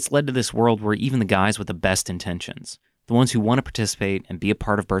that, it's led to this world where even the guys with the best intentions, the ones who want to participate and be a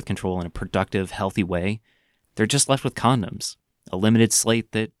part of birth control in a productive, healthy way, they're just left with condoms, a limited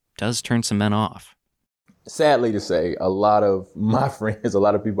slate that does turn some men off. Sadly to say, a lot of my friends, a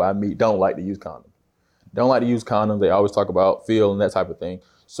lot of people I meet don't like to use condoms. Don't like to use condoms. They always talk about feel and that type of thing.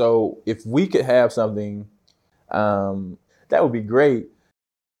 So if we could have something, that would be great.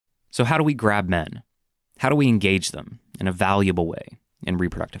 So how do we grab men? How do we engage them in a valuable way in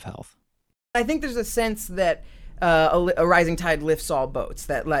reproductive health? I think there's a sense that a rising tide lifts all boats.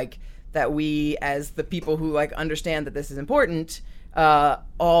 That we, as the people who understand that this is important,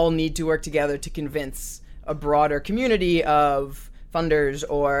 all need to work together to convince a broader community of funders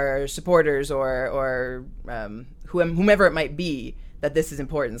or supporters or whomever it might be that this is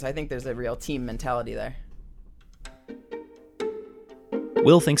important. So I think there's a real team mentality there.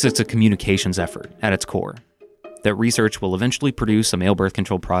 Will thinks it's a communications effort at its core, that research will eventually produce a male birth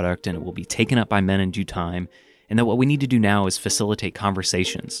control product and it will be taken up by men in due time, and that what we need to do now is facilitate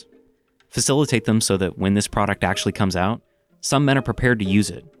conversations. Facilitate them so that when this product actually comes out, some men are prepared to use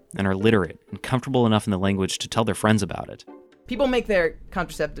it and are literate and comfortable enough in the language to tell their friends about it. People make their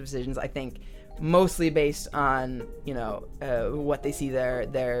contraceptive decisions, I think, mostly based on, what they see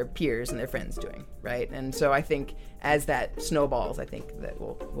their peers and their friends doing, right? And so I think as that snowballs, I think that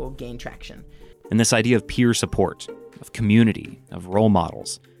we'll gain traction. And this idea of peer support, of community, of role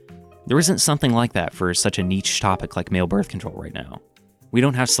models, there isn't something like that for such a niche topic like male birth control right now. We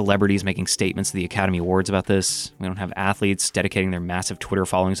don't have celebrities making statements to the Academy Awards about this. We don't have athletes dedicating their massive Twitter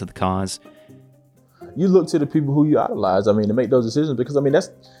followings to the cause. You look to the people who you idolize, to make those decisions, because, that's,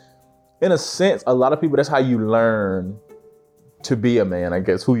 in a sense, a lot of people, that's how you learn to be a man, I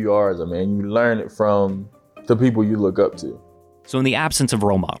guess, who you are as a man. You learn it from the people you look up to. So in the absence of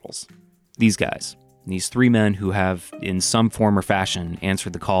role models, these guys, these three men who have, in some form or fashion,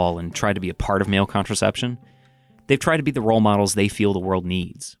 answered the call and tried to be a part of male contraception, they've tried to be the role models they feel the world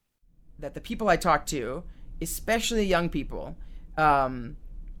needs. That the people I talk to, especially young people,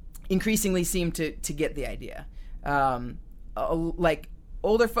 increasingly seem to get the idea.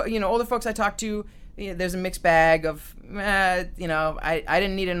 Older folks I talk to, there's a mixed bag of, I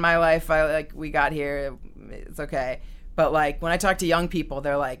didn't need it in my life. We got here, it's okay. But when I talk to young people,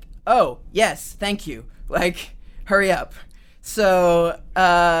 they're like, oh yes, thank you. Hurry up. So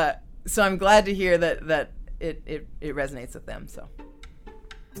I'm glad to hear that it resonates with them. So.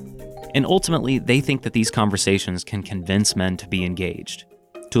 And ultimately, they think that these conversations can convince men to be engaged,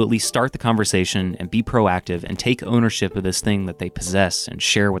 to at least start the conversation and be proactive and take ownership of this thing that they possess and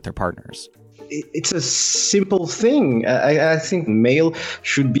share with their partners. It's a simple thing. I think male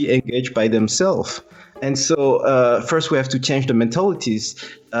should be engaged by themselves. And so first we have to change the mentalities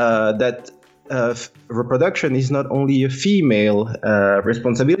that reproduction is not only a female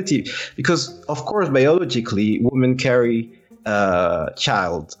responsibility, because of course biologically women carry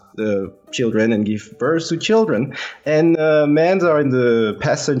children and give birth to children, and men are in the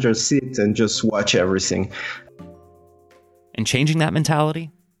passenger seat and just watch everything. And changing that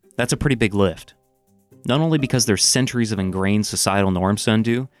mentality, that's a pretty big lift. Not only because there's centuries of ingrained societal norms to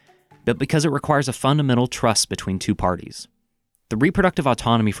undo, but because it requires a fundamental trust between two parties. The reproductive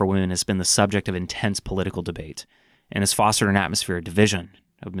autonomy for women has been the subject of intense political debate and has fostered an atmosphere of division,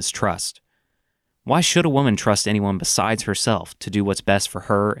 of mistrust. Why should a woman trust anyone besides herself to do what's best for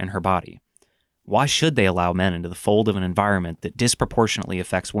her and her body? Why should they allow men into the fold of an environment that disproportionately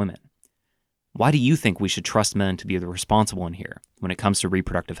affects women? Why do you think we should trust men to be the responsible one here when it comes to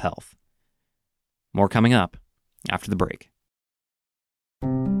reproductive health? More coming up after the break.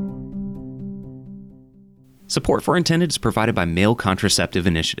 Support for Intended is provided by Male Contraceptive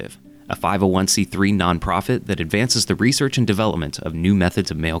Initiative, a 501c3 nonprofit that advances the research and development of new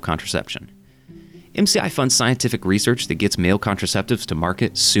methods of male contraception. MCI funds scientific research that gets male contraceptives to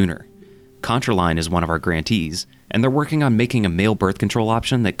market sooner. Contraline is one of our grantees, and they're working on making a male birth control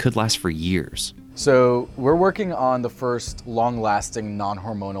option that could last for years. So we're working on the first long-lasting,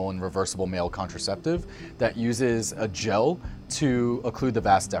 non-hormonal and reversible male contraceptive that uses a gel to occlude the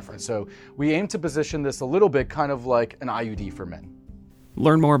vas deferens. So we aim to position this a little bit kind of like an IUD for men.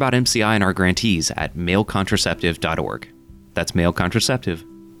 Learn more about MCI and our grantees at malecontraceptive.org. That's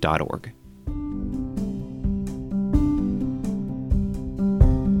malecontraceptive.org.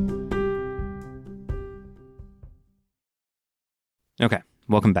 Okay,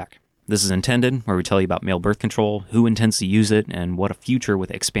 welcome back. This is Intended, where we tell you about male birth control, who intends to use it, and what a future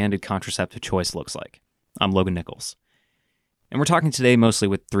with expanded contraceptive choice looks like. I'm Logan Nichols. And we're talking today mostly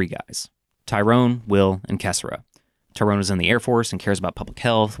with three guys, Tyrone, Will, and Kessera. Tyrone is in the Air Force and cares about public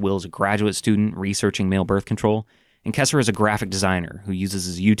health. Will is a graduate student researching male birth control. And Kessera is a graphic designer who uses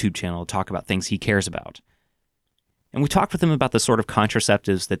his YouTube channel to talk about things he cares about. And we talked with them about the sort of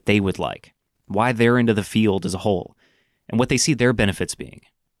contraceptives that they would like, why they're into the field as a whole, and what they see their benefits being.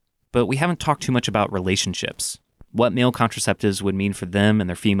 But we haven't talked too much about relationships, what male contraceptives would mean for them and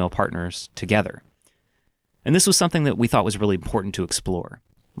their female partners together. And this was something that we thought was really important to explore.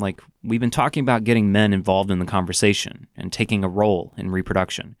 Like, we've been talking about getting men involved in the conversation and taking a role in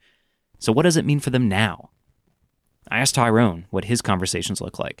reproduction. So what does it mean for them now? I asked Tyrone what his conversations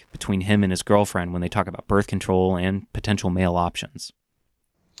look like between him and his girlfriend when they talk about birth control and potential male options.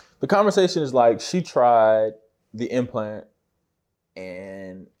 The conversation is like, she tried the implant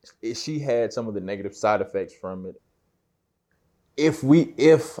and she had some of the negative side effects from it.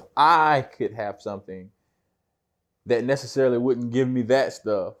 If I could have something that necessarily wouldn't give me that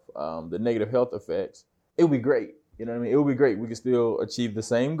stuff, the negative health effects, it would be great. You know what I mean? It would be great. We could still achieve the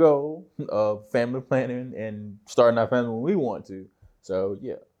same goal of family planning and starting our family when we want to. So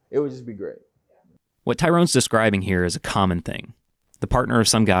yeah, it would just be great. What Tyrone's describing here is a common thing. The partner of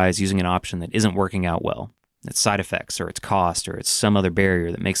some guy is using an option that isn't working out well. Its side effects, or its cost, or it's some other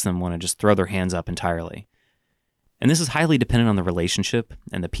barrier that makes them want to just throw their hands up entirely. And this is highly dependent on the relationship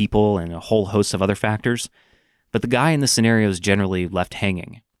and the people and a whole host of other factors, but the guy in this scenario is generally left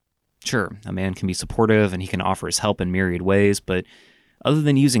hanging. Sure, a man can be supportive and he can offer his help in myriad ways, but other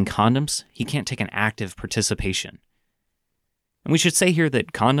than using condoms, he can't take an active participation. And we should say here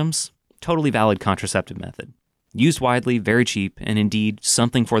that condoms, totally valid contraceptive method. Used widely, very cheap, and indeed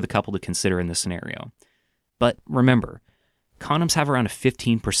something for the couple to consider in this scenario. But remember, condoms have around a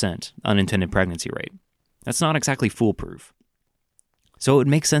 15% unintended pregnancy rate. That's not exactly foolproof. So it would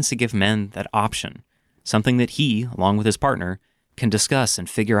make sense to give men that option, something that he, along with his partner, can discuss and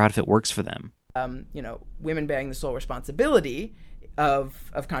figure out if it works for them. Women bearing the sole responsibility of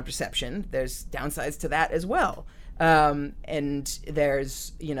contraception, there's downsides to that as well. And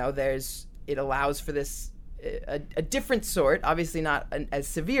it allows for this, a different sort, obviously not as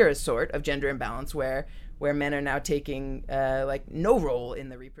severe a sort of gender imbalance where men are now taking no role in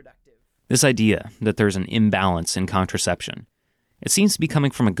the reproductive. This idea that there's an imbalance in contraception, it seems to be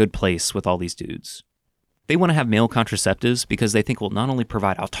coming from a good place with all these dudes. They want to have male contraceptives because they think will not only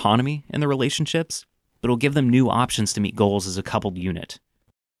provide autonomy in their relationships, but will give them new options to meet goals as a coupled unit.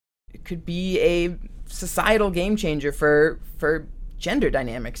 It could be a societal game changer for gender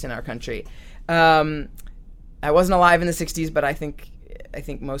dynamics in our country. I wasn't alive in the 60s, but I think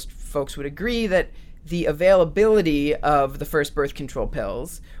most folks would agree that the availability of the first birth control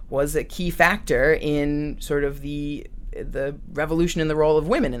pills was a key factor in sort of the revolution in the role of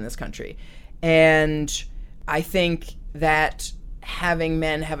women in this country. And I think that having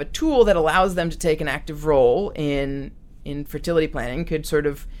men have a tool that allows them to take an active role in fertility planning could sort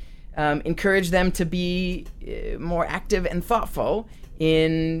of encourage them to be more active and thoughtful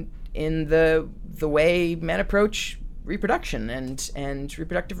in the way men approach reproduction and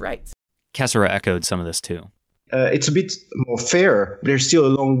reproductive rights. Kessera echoed some of this too. It's a bit more fair, but there's still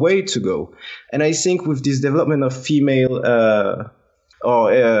a long way to go. And I think with this development of female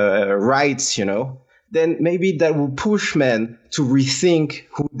rights, then maybe that will push men to rethink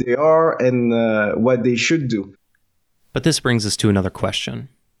who they are and what they should do. But this brings us to another question,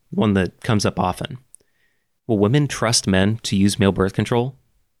 one that comes up often. Will women trust men to use male birth control?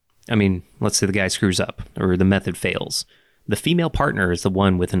 I mean, let's say the guy screws up or the method fails. The female partner is the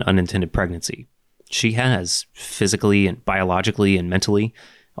one with an unintended pregnancy. She has, physically and biologically and mentally,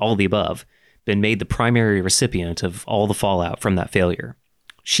 all of the above, been made the primary recipient of all the fallout from that failure.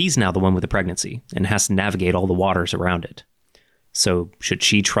 She's now the one with the pregnancy and has to navigate all the waters around it. So should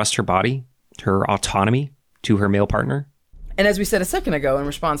she trust her body, her autonomy, to her male partner? And as we said a second ago, in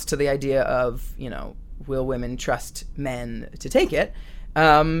response to the idea of, will women trust men to take it?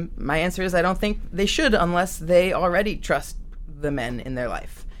 My answer is I don't think they should unless they already trust the men in their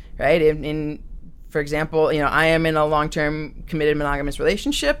life, right? For example, I am in a long-term committed monogamous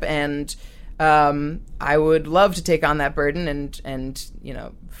relationship, and I would love to take on that burden and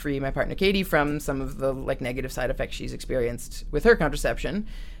free my partner Katie from some of the negative side effects she's experienced with her contraception.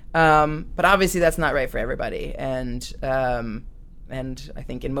 But obviously that's not right for everybody, and I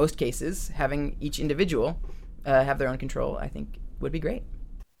think in most cases having each individual have their own control, I think, would be great.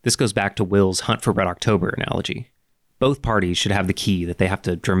 This goes back to Will's Hunt for Red October analogy. Both parties should have the key that they have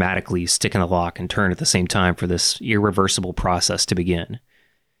to dramatically stick in the lock and turn at the same time for this irreversible process to begin.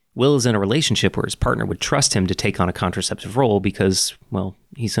 Will is in a relationship where his partner would trust him to take on a contraceptive role because, well,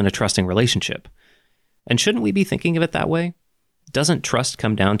 he's in a trusting relationship. And shouldn't we be thinking of it that way? Doesn't trust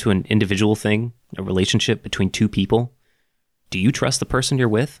come down to an individual thing, a relationship between two people? Do you trust the person you're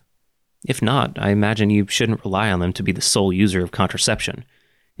with? If not, I imagine you shouldn't rely on them to be the sole user of contraception.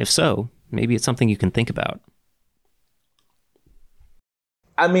 If so, maybe it's something you can think about.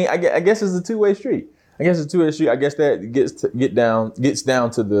 I mean, I guess it's a two-way street. I guess that gets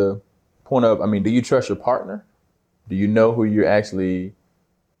down to the point of, do you trust your partner? Do you know who you're actually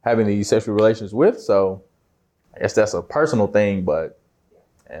having these sexual relations with? So I guess that's a personal thing, but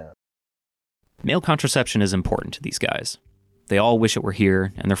yeah. Male contraception is important to these guys. They all wish it were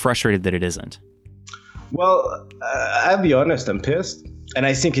here, and they're frustrated that it isn't. Well, I'll be honest, I'm pissed. And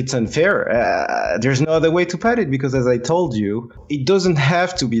I think it's unfair. There's no other way to put it, because as I told you, it doesn't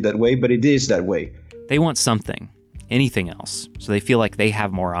have to be that way, but it is that way. They want something, anything else, so they feel like they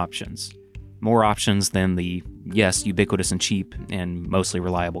have more options. More options than the, yes, ubiquitous and cheap and mostly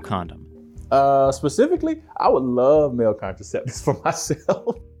reliable condom. Specifically, I would love male contraceptives for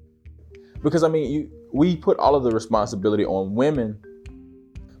myself. Because, we put all of the responsibility on women.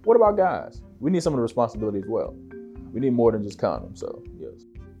 What about guys? We need some of the responsibility as well. We need more than just condoms, so yes.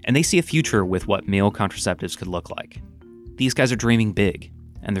 And they see a future with what male contraceptives could look like. These guys are dreaming big,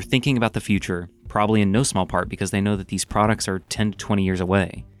 and they're thinking about the future, probably in no small part because they know that these products are 10 to 20 years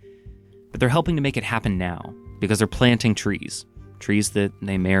away. But they're helping to make it happen now, because they're planting trees that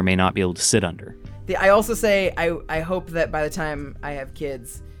they may or may not be able to sit under. I also say I hope that by the time I have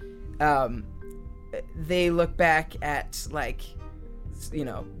kids, they look back at,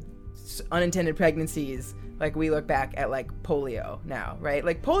 unintended pregnancies like we look back at polio now, right?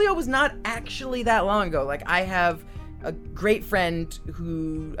 Polio was not actually that long ago. I have a great friend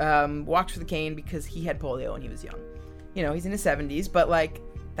who walked with a cane because he had polio when he was young. He's in his 70s, but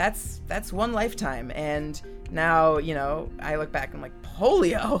that's one lifetime. And now, I look back and I'm like,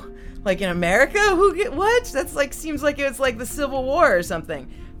 polio? In America? What? That's seems like it's the Civil War or something.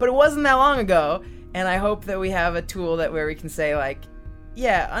 But it wasn't that long ago. And I hope that we have a tool where we can say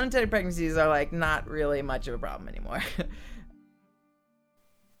yeah, unintended pregnancies are not really much of a problem anymore.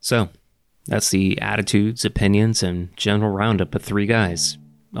 So, that's the attitudes, opinions, and general roundup of three guys,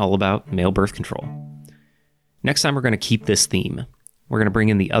 all about male birth control. Next time we're going to keep this theme. We're going to bring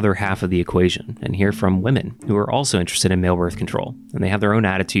in the other half of the equation and hear from women who are also interested in male birth control, and they have their own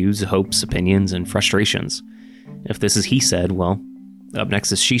attitudes, hopes, opinions, and frustrations. If this is he said, well, up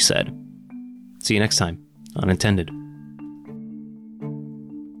next is she said. See you next time on Intended.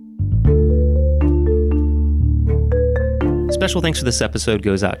 Special thanks for this episode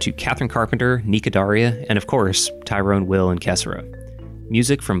goes out to Catherine Carpenter, Nika Daria, and of course, Tyrone, Will, and Kessera.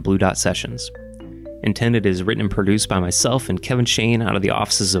 Music from Blue Dot Sessions. Intended is written and produced by myself and Kevin Shane out of the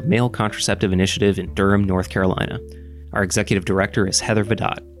offices of Male Contraceptive Initiative in Durham, North Carolina. Our executive director is Heather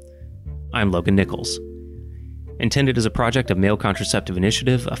Vidot. I'm Logan Nichols. Intended is a project of Male Contraceptive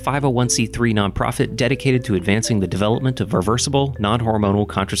Initiative, a 501c3 nonprofit dedicated to advancing the development of reversible, non-hormonal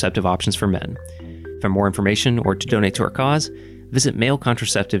contraceptive options for men. For more information or to donate to our cause, visit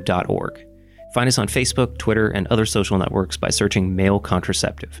malecontraceptive.org. Find us on Facebook, Twitter, and other social networks by searching Male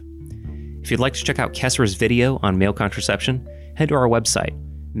Contraceptive. If you'd like to check out Kessera's video on male contraception, head to our website,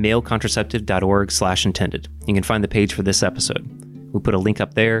 malecontraceptive.org/intended. You can find the page for this episode. We'll put a link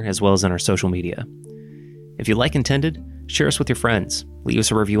up there as well as on our social media. If you like Intended, share us with your friends. Leave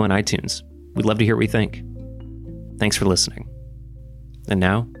us a review on iTunes. We'd love to hear what you think. Thanks for listening. And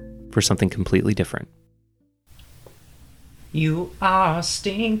now, for something completely different. You are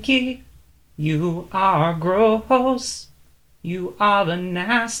stinky. You are gross. You are the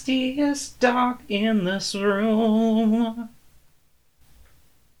nastiest dog in this room.